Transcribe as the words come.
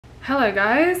Hello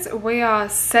guys, we are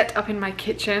set up in my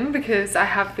kitchen because I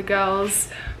have the girls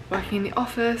working in the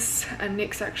office and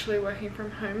Nick's actually working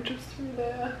from home just through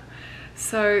there.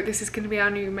 So this is going to be our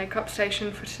new makeup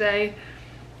station for today.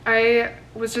 I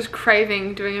was just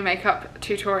craving doing a makeup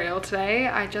tutorial today.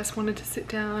 I just wanted to sit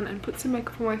down and put some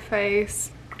makeup on my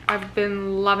face. I've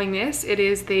been loving this. It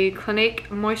is the Clinique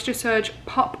Moisture Surge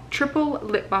Pop Triple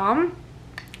Lip Balm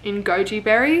in Goji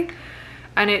Berry,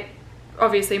 and it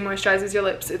obviously moisturizes your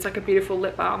lips. It's like a beautiful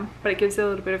lip balm, but it gives it a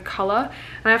little bit of color,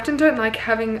 and I often don't like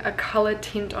having a color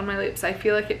tint on my lips. I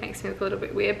feel like it makes me look a little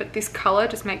bit weird, but this color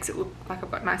just makes it look like I've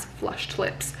got nice flushed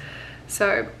lips.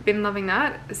 So been loving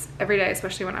that every day,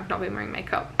 especially when I've not been wearing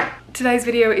makeup. Today's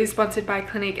video is sponsored by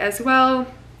Clinique as well.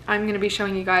 I'm going to be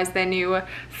showing you guys their new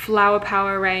Flower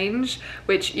Power range,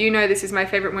 which, you know, this is my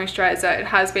favorite moisturizer. It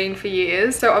has been for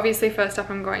years. So obviously first up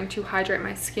I'm going to hydrate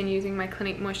my skin using my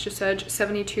Clinique Moisture Surge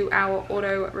 72-hour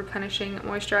auto replenishing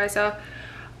moisturizer.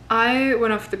 I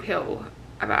went off the pill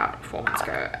about 4 months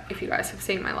ago, if you guys have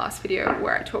seen my last video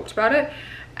where I talked about it,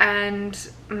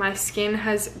 and my skin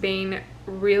has been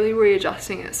really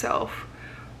readjusting itself.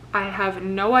 I have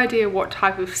no idea what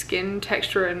type of skin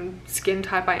texture and skin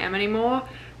type I am anymore,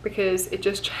 because it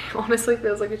just honestly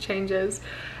feels like it changes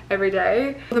every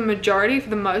day. For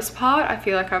the most part, I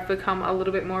feel like I've become a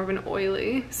little bit more of an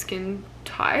oily skin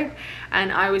type,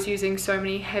 and I was using so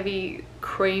many heavy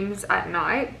creams at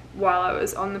night while I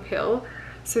was on the pill.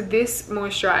 So this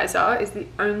moisturizer is the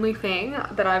only thing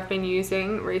that I've been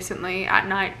using recently at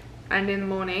night and in the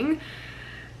morning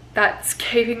that's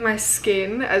keeping my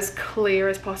skin as clear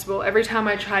as possible. Every time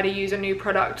I try to use a new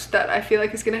product that I feel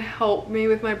like is going to help me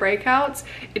with my breakouts,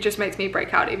 it just makes me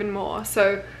break out even more.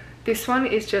 So this one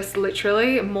is just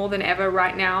literally more than ever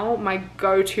right now my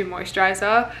go-to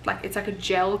moisturizer. Like, it's like a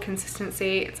gel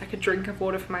consistency, it's like a drink of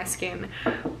water for my skin,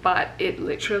 but it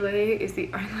literally is the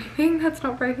only thing that's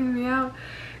not breaking me out,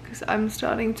 because I'm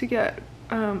starting to get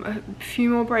a few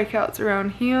more breakouts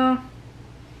around here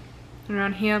and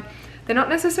around here. They're not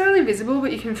necessarily visible,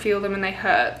 but you can feel them and they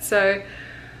hurt. So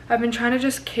I've been trying to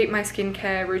just keep my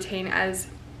skincare routine as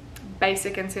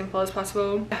basic and simple as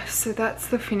possible. So that's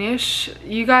the finish.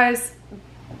 You guys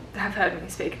have heard me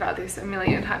speak about this a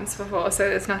million times before, so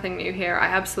there's nothing new here. I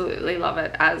absolutely love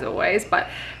it as always, but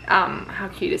how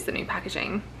cute is the new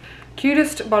packaging?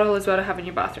 Cutest bottle as well to have in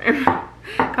your bathroom.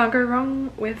 Can't go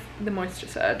wrong with the Moisture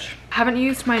Surge. I haven't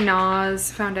used my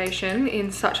NARS foundation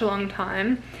in such a long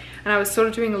time, and I was sort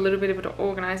of doing a little bit of an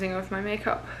organizing of my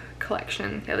makeup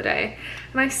collection the other day,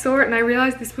 and I saw it and I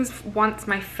realized this was once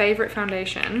my favorite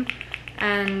foundation,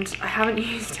 and I haven't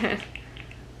used it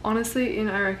honestly in,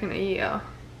 I reckon, a year.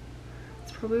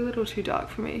 It's probably a little too dark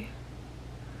for me.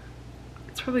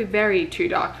 It's probably very too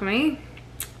dark for me,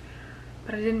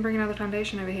 but I didn't bring another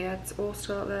foundation over here. It's all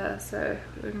still up there, so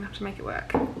we're gonna have to make it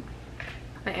work.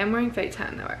 I am wearing fake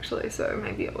tan though, actually, so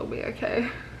maybe it will be okay.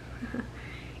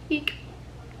 Eek.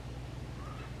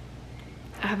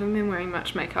 I haven't been wearing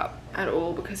much makeup at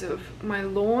all because of my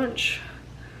launch.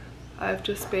 I've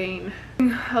just been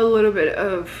a little bit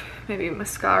of maybe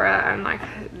mascara and like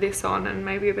this on and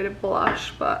maybe a bit of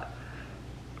blush, but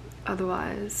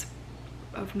otherwise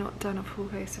I've not done a full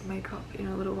face of makeup in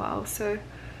a little while. So,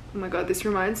 oh my god, this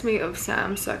reminds me of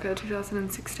Sam circa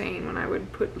 2016 when I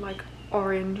would put like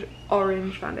orange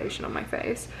foundation on my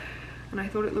face, and I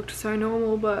thought it looked so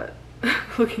normal, but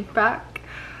looking back,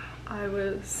 I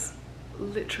was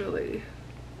literally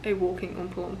a walking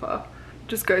Oompa Loompa.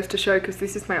 Just goes to show, because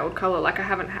this is my old color. Like, I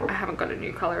haven't got a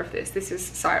new color of this. This is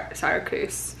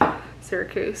Syracuse,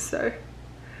 so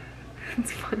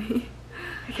it's funny.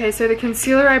 Okay, so the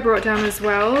concealer I brought down as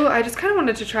well. I just kind of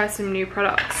wanted to try some new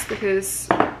products because,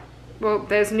 well,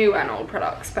 there's new and old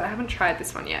products, but I haven't tried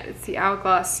this one yet. It's the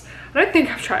Hourglass. I don't think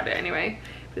I've tried it anyway,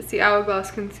 but it's the Hourglass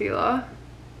concealer,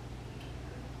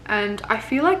 and I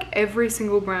feel like every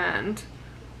single brand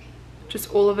just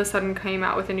all of a sudden came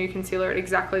out with a new concealer at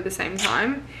exactly the same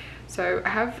time. So I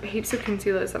have heaps of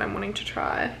concealers that I'm wanting to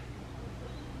try.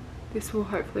 This will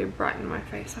hopefully brighten my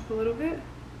face up a little bit.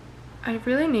 I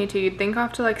really need to. You'd think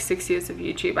after like 6 years of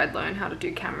YouTube I'd learn how to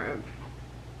do camera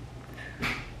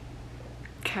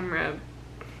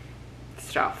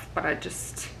stuff, but I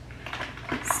just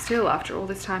still, after all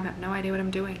this time, have no idea what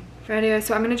I'm doing. Radio,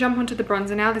 so I'm going to jump onto the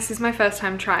bronzer now. This is my first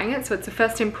time trying it, so it's a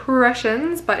first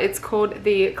impressions, but it's called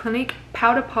the Clinique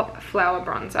Powder Pop Flower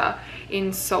Bronzer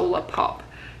in Solar Pop.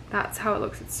 That's how it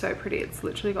looks. It's so pretty. It's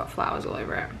literally got flowers all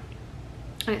over it,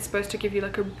 and it's supposed to give you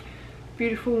like a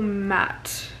beautiful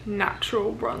matte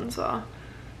natural bronzer.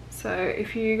 So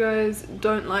if you guys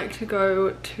don't like to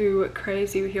go too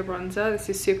crazy with your bronzer, this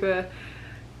is super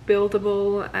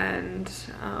buildable and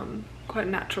quite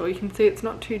natural. You can see it's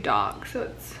not too dark, so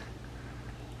it's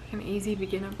like an easy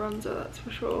beginner bronzer, that's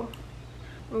for sure.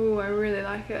 Oh, I really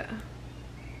like it.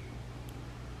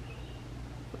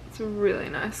 It's a really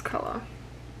nice colour.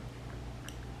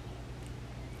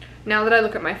 Now that I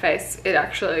look at my face, it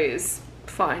actually is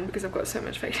fine because I've got so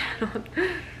much fake tan on.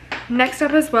 Next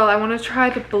up as well, I want to try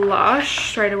the blush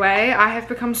straight away. I have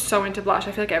become so into blush.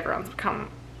 I feel like everyone's become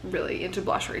really into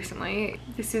blush recently.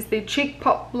 This is the Cheek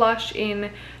Pop blush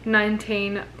in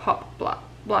 19 Pop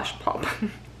Blush Pop.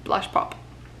 Blush Pop.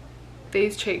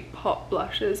 These Cheek Pop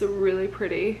blushes are really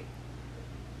pretty.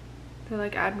 They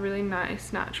like add really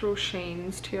nice natural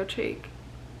sheens to your cheek.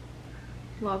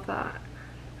 Love that.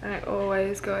 And I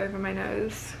always go over my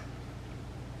nose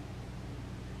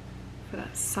for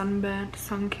that sunburnt,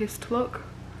 sun-kissed look.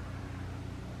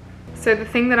 So the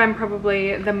thing that I'm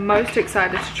probably the most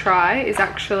excited to try is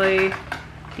actually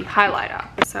the highlighter.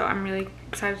 So I'm really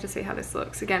excited to see how this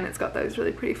looks. Again, it's got those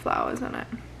really pretty flowers on it.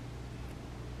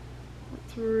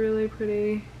 It's really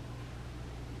pretty.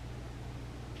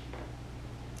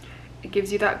 It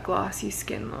gives you that glassy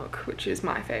skin look, which is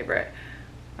my favorite.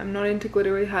 I'm not into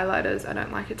glittery highlighters. I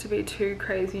don't like it to be too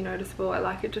crazy noticeable. I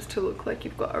like it just to look like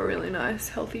you've got a really nice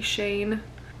healthy sheen,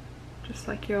 just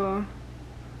like you're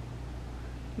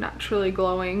naturally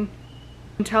glowing.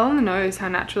 You can tell on the nose how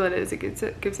natural it is. It gives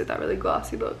it that really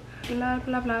glassy look. Blah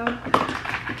blah blah.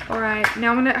 All right,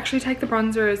 now I'm gonna actually take the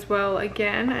bronzer as well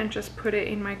again and just put it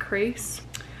in my crease.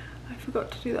 I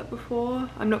forgot to do that before.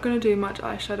 I'm not going to do much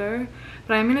eyeshadow,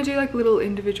 but I'm going to do like little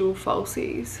individual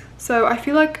falsies. So I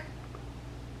feel like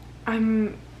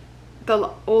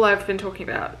all I've been talking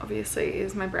about obviously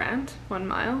is my brand, 1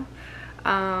 Mile.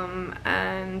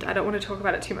 And I don't want to talk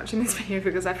about it too much in this video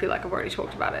because I feel like I've already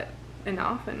talked about it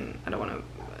enough and I don't want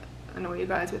to annoy you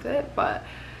guys with it, but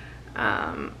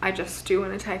I just do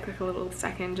want to take like a little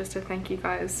second just to thank you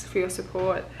guys for your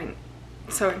support and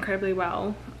so incredibly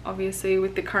well. Obviously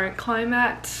with the current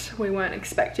climate, we weren't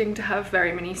expecting to have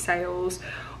very many sales,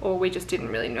 or we just didn't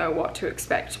really know what to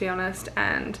expect, to be honest,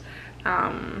 and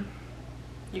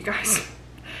you guys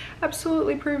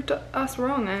absolutely proved us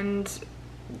wrong and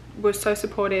were so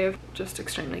supportive. Just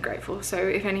extremely grateful. So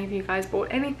if any of you guys bought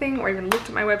anything or even looked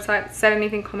at my website, said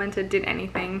anything, commented, did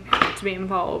anything to be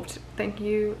involved, thank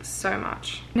you so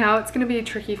much. Now it's going to be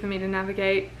tricky for me to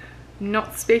navigate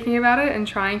not speaking about it and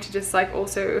trying to just like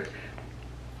also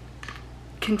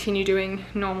continue doing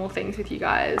normal things with you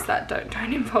guys that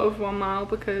don't involve 1 Mile,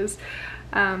 because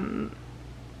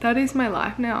that is my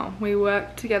life now. We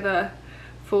work together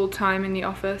full time in the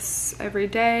office every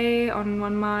day on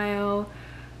 1 Mile.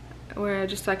 We're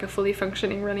just like a fully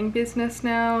functioning running business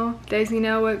now. Daisy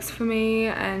now works for me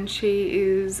and she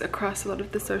is across a lot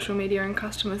of the social media and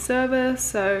customer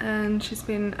service, and she's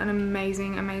been an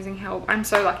amazing help. I'm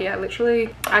so lucky.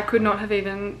 I could not have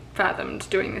even fathomed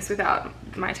doing this without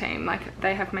my team. Like,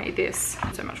 they have made this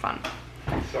so much fun.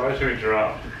 Sorry to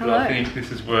interrupt, but Hello. I think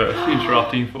this is worth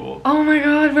interrupting for. Oh my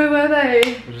god, where were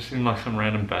they? We're just in like some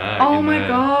random bag Oh my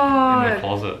god. in their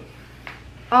closet.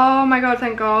 Oh my god,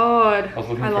 thank god. I was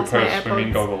looking for a pair of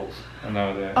swimming goggles and they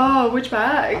were there. Oh, which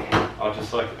bag? Oh,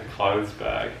 just like a clothes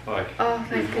bag. Like, oh,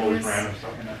 thank with all this goodness. random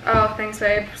stuff in it. Oh, thanks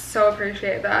babe. So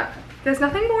appreciate that. There's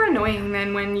nothing more annoying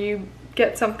than when you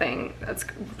get something that's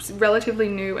relatively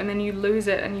new and then you lose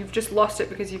it and you've just lost it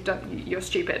because you're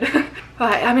stupid.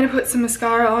 Right, I'm gonna put some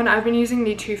mascara on. I've been using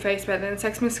the Too Faced Better Than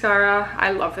Sex mascara.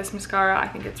 I love this mascara. I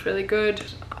think it's really good.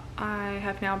 I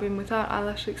have now been without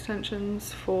eyelash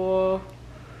extensions for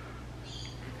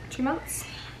 2 months.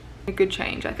 A good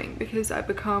change, I think, because I've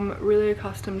become really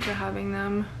accustomed to having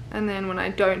them, and then when I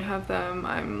don't have them,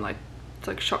 I'm like, it's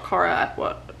like shock horror at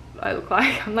what I look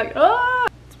like. I'm like, ah!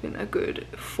 It's been a good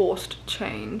forced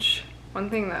change. One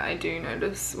thing that I do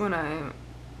notice when I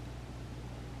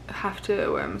have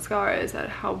to wear mascara is that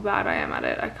how bad I am at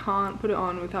it. I can't put it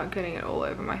on without getting it all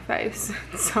over my face.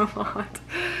 It's so hard.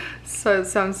 So it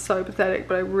sounds so pathetic,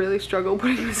 but I really struggle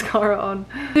putting mascara on.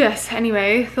 Yes,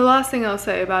 anyway, the last thing I'll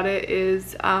say about it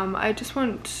is I just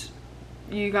want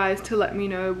you guys to let me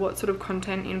know what sort of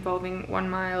content involving 1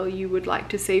 Mile you would like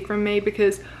to see from me,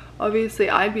 because obviously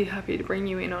I'd be happy to bring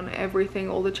you in on everything,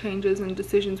 all the changes and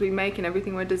decisions we make and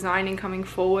everything we're designing coming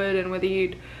forward, and whether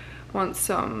you'd want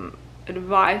some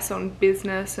advice on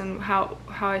business and how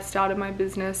I started my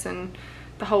business and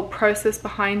the whole process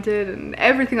behind it and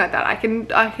everything like that. I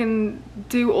can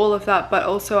do all of that, but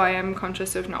also I am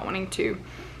conscious of not wanting to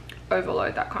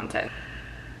overload that content.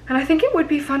 And I think it would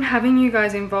be fun having you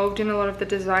guys involved in a lot of the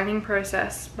designing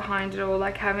process behind it all,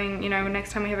 like having, you know,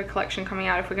 next time we have a collection coming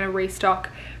out, if we're going to restock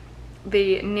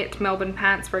the knit Melbourne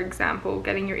pants, for example,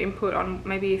 getting your input on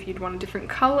maybe if you'd want a different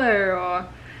color or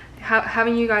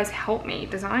having you guys help me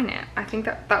design it. I think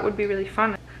that would be really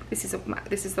fun. This is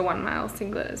the 1 mile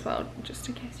singlet as well, just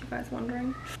in case you guys are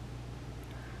wondering.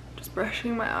 Just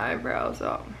brushing my eyebrows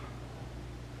up.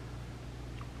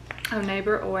 Our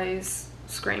neighbor always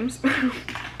screams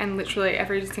and literally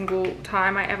every single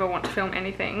time I ever want to film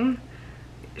anything,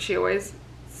 she always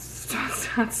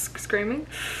starts screaming.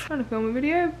 I'm trying to film a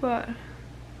video, but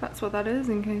that's what that is,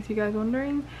 in case you guys are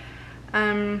wondering.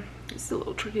 It's a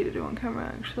little tricky to do on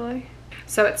camera actually.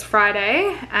 So it's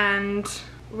Friday and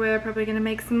we're probably gonna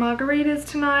make some margaritas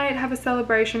tonight, have a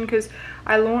celebration, because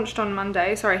I launched on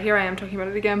Monday. Sorry, here I am talking about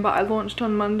it again, but I launched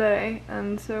on Monday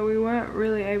and so we weren't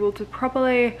really able to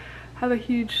properly have a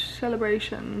huge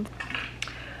celebration.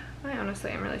 I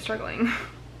honestly am really struggling.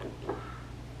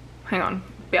 Hang on,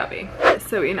 BRB.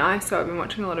 So I've been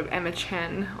watching a lot of Emma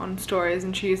Chen on stories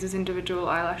and she uses individual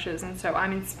eyelashes, and so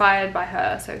I'm inspired by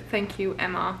her, so thank you,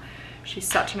 Emma. She's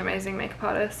such an amazing makeup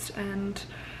artist, and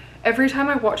every time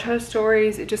I watch her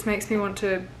stories it just makes me want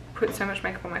to put so much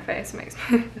makeup on my face. It makes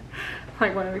me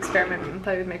like want to experiment and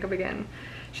play with makeup again.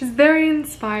 She's very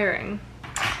inspiring.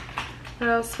 What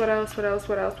else?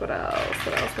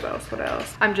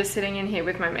 I'm just sitting in here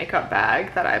with my makeup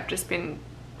bag that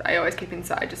I always keep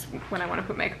inside just when I want to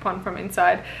put makeup on from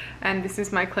inside, and this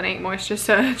is my Clinique Moisture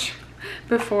Surge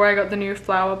before I got the new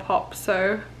Flower Pop,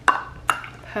 so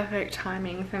perfect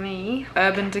timing for me.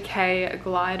 Urban Decay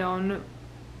Glide On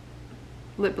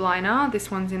lip liner.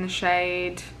 This one's in the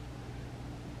shade,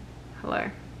 hello,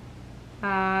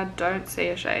 don't see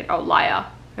a shade, oh, Liar.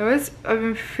 I've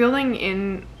been filling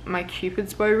in my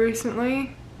Cupid's bow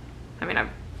recently. I mean, I've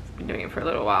been doing it for a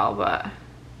little while, but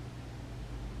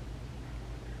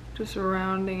just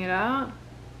rounding it out.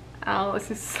 Ow, this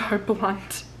is so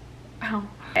blunt. Ow.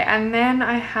 And then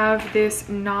I have this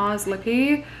NARS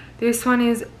lippy. This one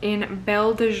is in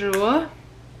Belle de Jour.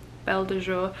 Belle de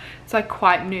Jour. It's like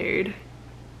quite nude.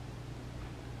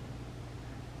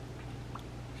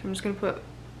 So I'm just gonna put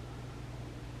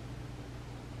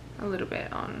a little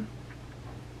bit on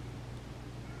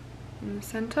in the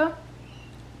center.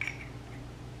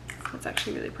 That's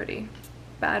actually really pretty.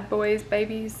 Bad boys,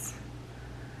 babies.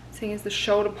 Seeing as the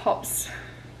shoulder pops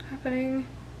happening.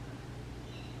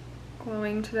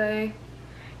 Glowing today.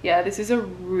 Yeah, this is a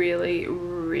really,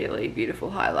 really beautiful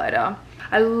highlighter.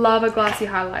 I love a glassy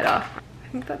highlighter. I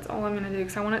think that's all I'm gonna do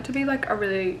because I want it to be like a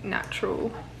really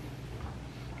natural,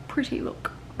 pretty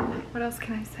look. What else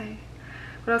can I say?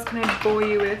 What else can I bore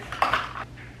you with?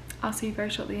 I'll see you very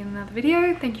shortly in another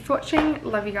video. Thank you for watching.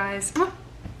 Love you guys.